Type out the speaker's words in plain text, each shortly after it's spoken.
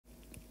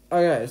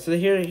Okay, so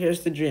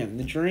here's the dream.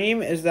 The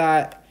dream is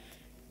that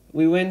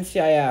we win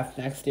CIF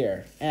next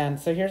year. And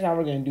so here's how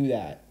we're going to do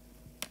that.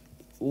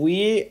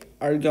 We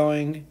are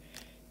going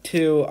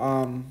to,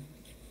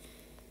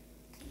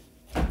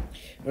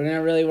 we're going to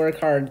really work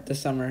hard this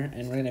summer,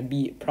 and we're going to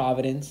beat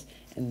Providence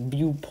and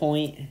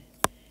Viewpoint,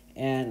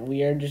 and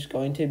we are just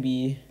going to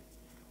be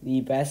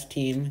the best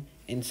team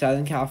in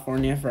Southern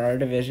California for our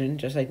division,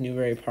 just like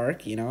Newbury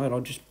Park. You know,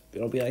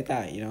 it'll be like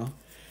that. You know,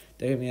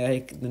 they're gonna be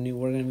like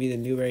we're gonna be the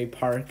Newbury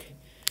Park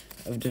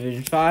of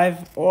Division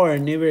 5, or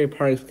Newbury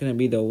Park's gonna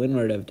be the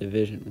Windward of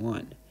Division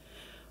 1.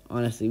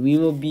 Honestly, we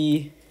will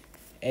be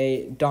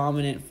a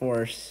dominant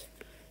force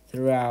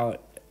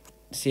throughout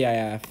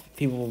CIF.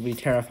 People will be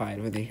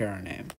terrified when they hear our name.